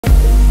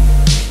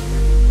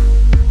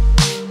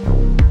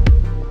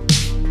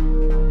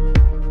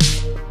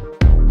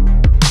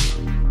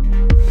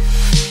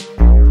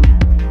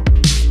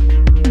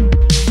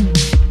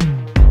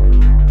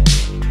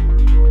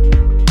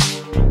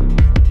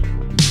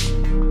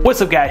What's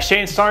up guys,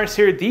 Shane Stars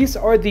here. These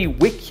are the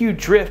Wicue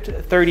Drift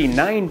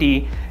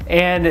 3090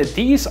 and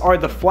these are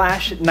the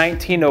Flash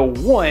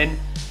 1901.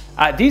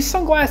 These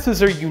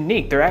sunglasses are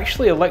unique. They're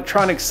actually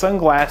electronic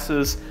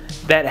sunglasses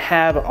that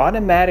have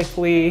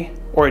automatically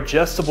or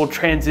adjustable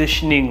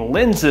transitioning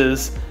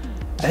lenses.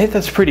 I think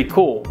that's pretty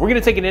cool. We're gonna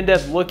take an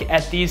in-depth look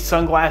at these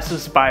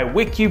sunglasses by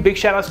Wicue. Big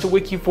shout outs to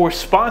Wicue for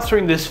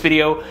sponsoring this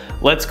video.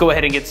 Let's go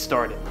ahead and get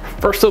started.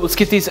 First up, let's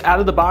get these out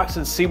of the box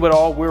and see what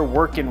all we're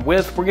working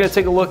with. We're gonna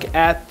take a look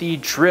at the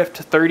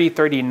Drift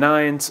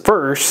 3039s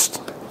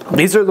first.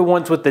 These are the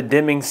ones with the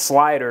dimming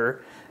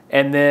slider.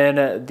 And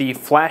then the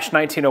Flash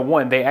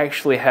 1901, they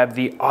actually have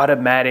the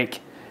automatic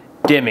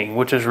dimming,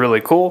 which is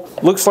really cool.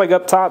 Looks like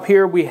up top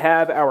here, we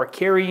have our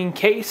carrying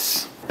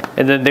case.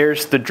 And then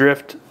there's the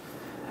Drift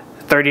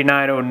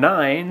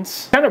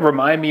 3909s. Kind of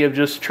remind me of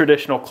just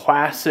traditional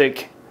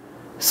classic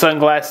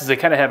sunglasses. They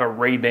kind of have a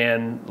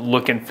Ray-Ban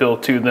look and feel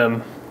to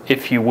them,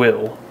 if you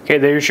will. Okay,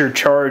 there's your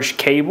charge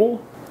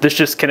cable. This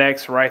just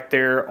connects right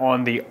there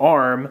on the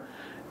arm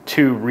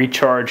to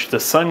recharge the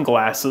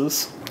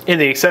sunglasses. In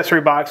the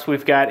accessory box,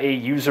 we've got a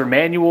user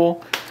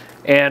manual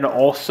and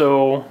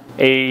also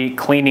a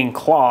cleaning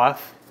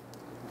cloth.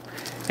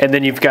 And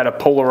then you've got a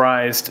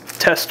polarized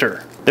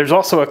tester. There's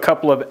also a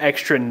couple of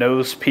extra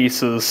nose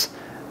pieces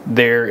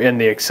there in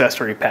the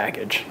accessory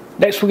package.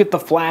 Next we get the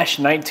Flash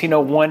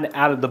 1901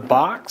 out of the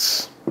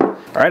box. All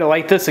right, I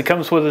like this. It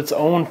comes with its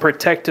own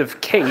protective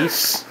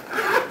case.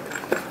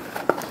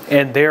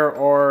 And there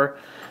are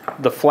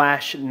the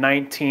Flash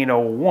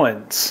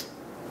 1901s.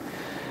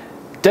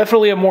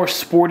 Definitely a more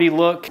sporty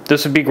look.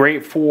 This would be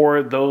great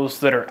for those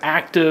that are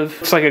active.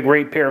 Looks like a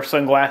great pair of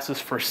sunglasses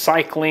for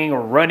cycling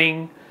or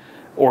running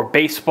or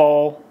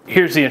baseball.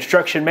 Here's the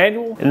instruction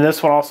manual, and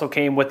this one also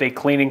came with a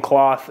cleaning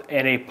cloth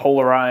and a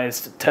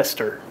polarized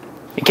tester.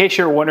 In case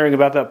you're wondering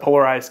about that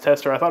polarized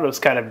tester, I thought it was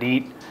kind of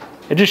neat.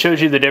 It just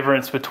shows you the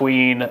difference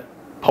between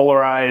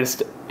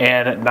polarized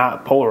and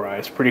not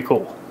polarized. Pretty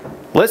cool.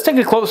 Let's take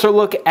a closer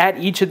look at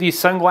each of these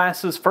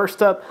sunglasses.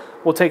 First up,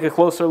 we'll take a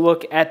closer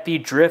look at the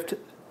Drift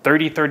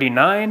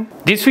 3039.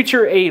 These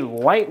feature a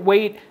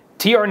lightweight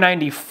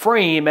TR90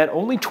 frame at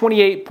only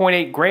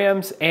 28.8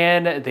 grams,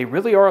 and they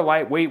really are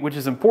lightweight, which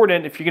is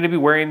important if you're going to be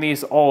wearing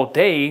these all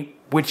day,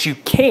 which you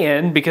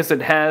can because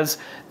it has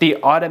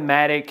the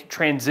automatic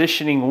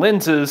transitioning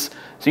lenses,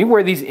 so you can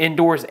wear these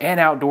indoors and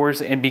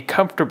outdoors and be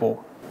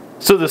comfortable.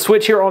 So the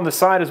switch here on the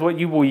side is what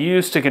you will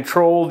use to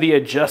control the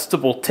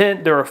adjustable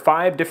tint. There are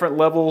 5 different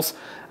levels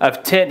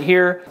of tint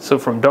here, so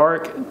from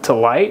dark to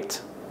light,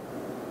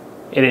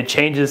 and it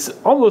changes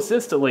almost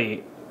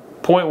instantly.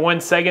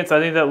 0.1 seconds. I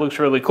think that looks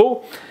really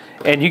cool.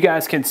 And you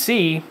guys can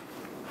see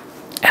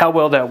how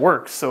well that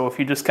works. So if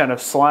you just kind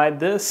of slide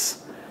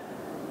this,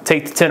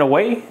 take the tint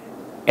away,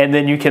 and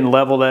then you can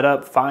level that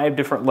up. 5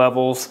 different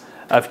levels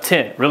of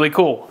tint. Really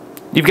cool.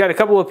 You've got a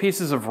couple of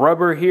pieces of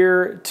rubber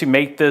here to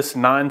make this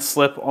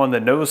non-slip on the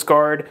nose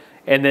guard,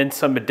 and then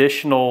some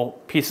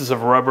additional pieces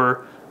of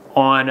rubber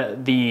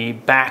on the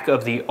back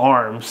of the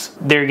arms.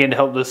 They're going to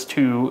help this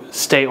to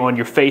stay on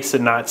your face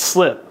and not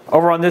slip.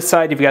 Over on this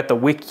side, you've got the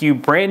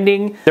Wicue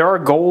branding. There are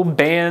gold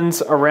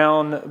bands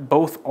around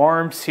both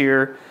arms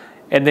here,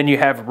 and then you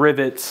have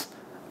rivets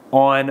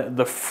on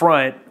the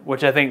front,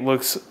 which I think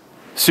looks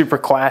super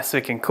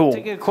classic and cool.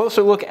 Taking a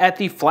closer look at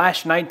the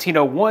Flash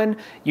 1901,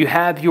 you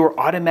have your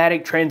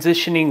automatic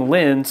transitioning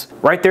lens.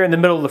 Right there in the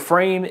middle of the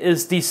frame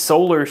is the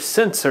solar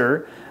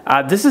sensor.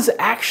 This is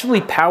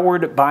actually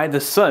powered by the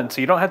sun,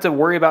 so you don't have to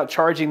worry about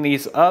charging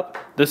these up.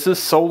 This is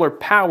solar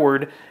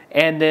powered,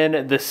 and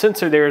then the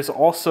sensor there is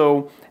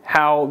also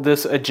how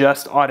this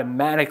adjusts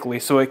automatically,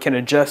 so it can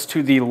adjust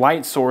to the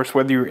light source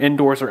whether you're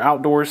indoors or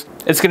outdoors.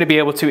 It's going to be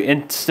able to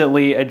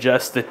instantly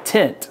adjust the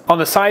tint. On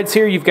the sides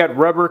here, you've got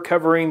rubber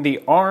covering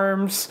the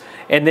arms,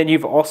 and then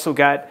you've also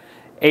got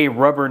a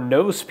rubber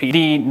nose piece.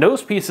 The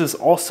nose piece is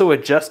also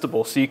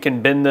adjustable, so you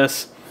can bend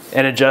this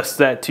and adjust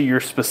that to your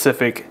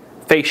specific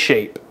face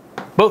shape.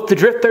 Both the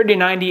Drift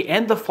 3090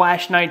 and the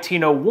Flash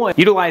 1901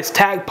 utilize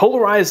TAC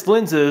polarized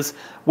lenses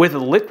with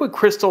liquid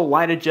crystal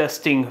light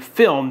adjusting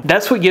film.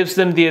 That's what gives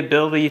them the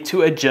ability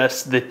to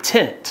adjust the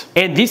tint.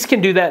 And these can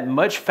do that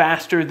much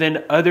faster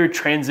than other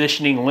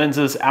transitioning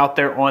lenses out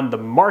there on the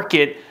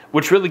market,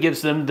 which really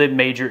gives them the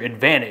major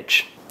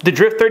advantage. The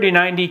Drift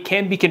 3090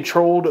 can be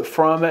controlled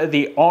from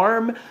the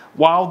arm,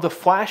 while the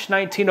Flash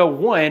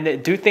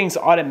 1901 do things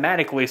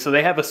automatically. So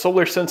they have a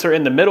solar sensor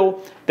in the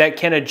middle that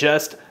can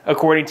adjust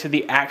according to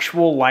the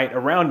actual light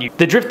around you.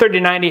 The Drift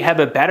 3090 have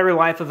a battery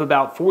life of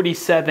about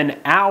 47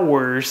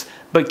 hours,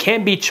 but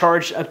can be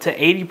charged up to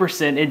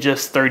 80% in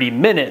just 30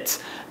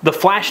 minutes. The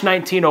Flash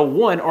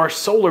 1901 are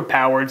solar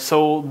powered,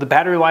 so the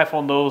battery life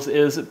on those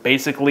is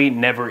basically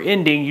never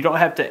ending. You don't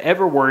have to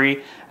ever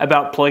worry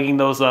about plugging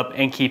those up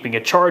and keeping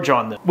a charge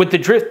on them. With the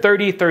Drift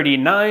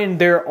 3039,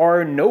 there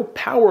are no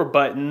power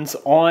buttons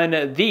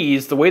on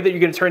these. The way that you're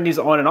going to turn these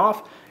on and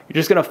off, you're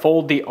just going to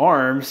fold the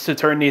arms to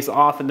turn these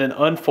off and then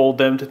unfold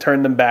them to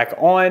turn them back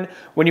on.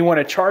 When you want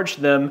to charge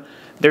them,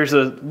 there's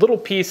a little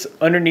piece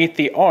underneath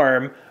the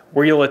arm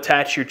where you'll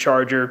attach your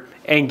charger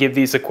and give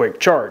these a quick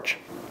charge.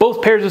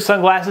 Both pairs of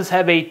sunglasses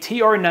have a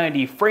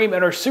TR90 frame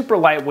and are super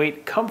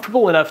lightweight,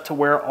 comfortable enough to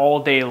wear all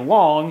day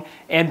long,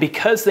 and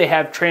because they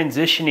have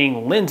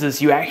transitioning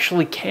lenses, you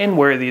actually can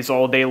wear these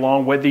all day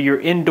long. Whether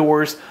you're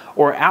indoors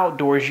or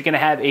outdoors, you're going to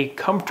have a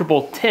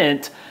comfortable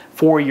tint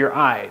for your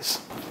eyes.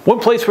 One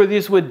place where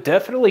these would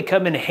definitely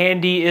come in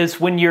handy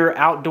is when you're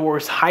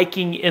outdoors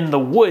hiking in the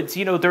woods.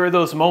 You know, there are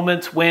those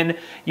moments when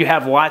you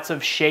have lots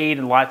of shade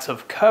and lots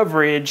of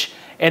coverage,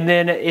 and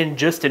then in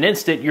just an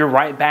instant, you're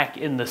right back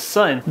in the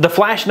sun. The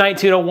Flash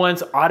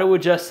 1901s auto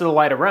adjust to the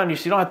light around you,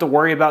 so you don't have to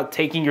worry about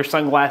taking your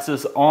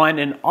sunglasses on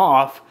and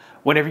off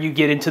whenever you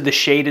get into the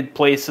shaded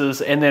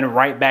places and then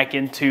right back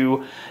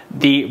into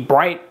the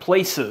bright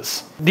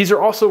places. These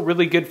are also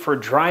really good for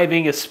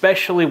driving,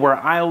 especially where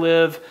I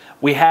live.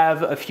 We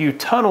have a few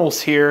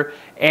tunnels here,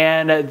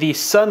 and the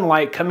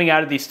sunlight coming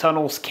out of these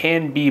tunnels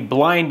can be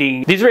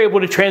blinding. These are able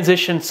to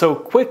transition so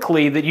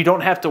quickly that you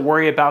don't have to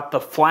worry about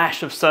the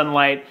flash of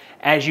sunlight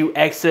as you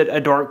exit a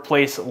dark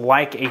place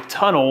like a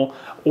tunnel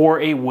or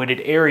a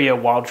wooded area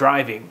while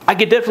driving. I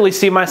could definitely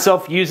see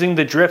myself using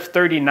the Drift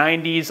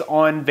 3090s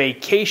on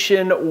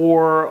vacation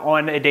or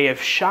on a day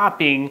of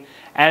shopping.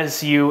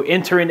 As you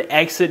enter and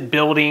exit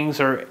buildings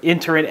or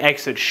enter and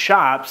exit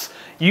shops,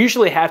 you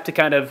usually have to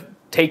kind of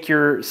take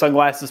your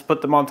sunglasses,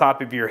 put them on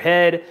top of your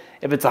head.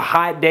 If it's a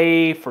hot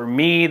day, for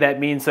me, that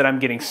means that I'm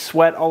getting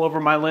sweat all over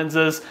my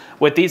lenses.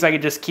 With these, I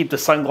could just keep the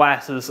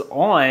sunglasses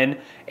on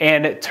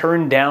and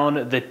turn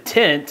down the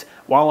tint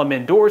while I'm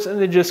indoors, and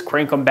then just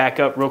crank them back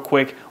up real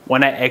quick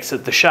when I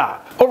exit the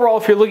shop. Overall,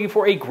 if you're looking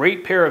for a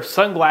great pair of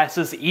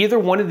sunglasses, either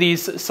one of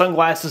these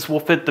sunglasses will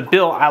fit the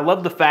bill. I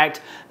love the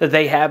fact that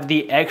they have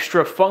the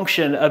extra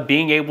function of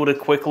being able to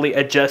quickly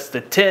adjust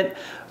the tint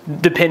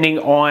depending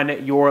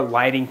on your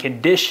lighting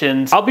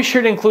conditions. I'll be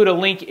sure to include a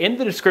link in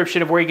the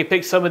description of where you can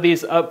pick some of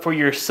these up for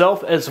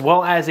yourself, as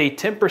well as a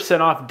 10%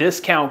 off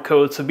discount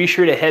code, so be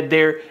sure to head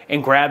there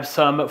and grab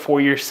some for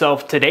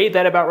yourself today.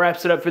 That about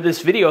wraps it up for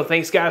this video.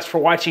 Thanks guys for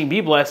watching.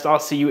 Be blessed. I'll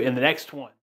see you in the next one.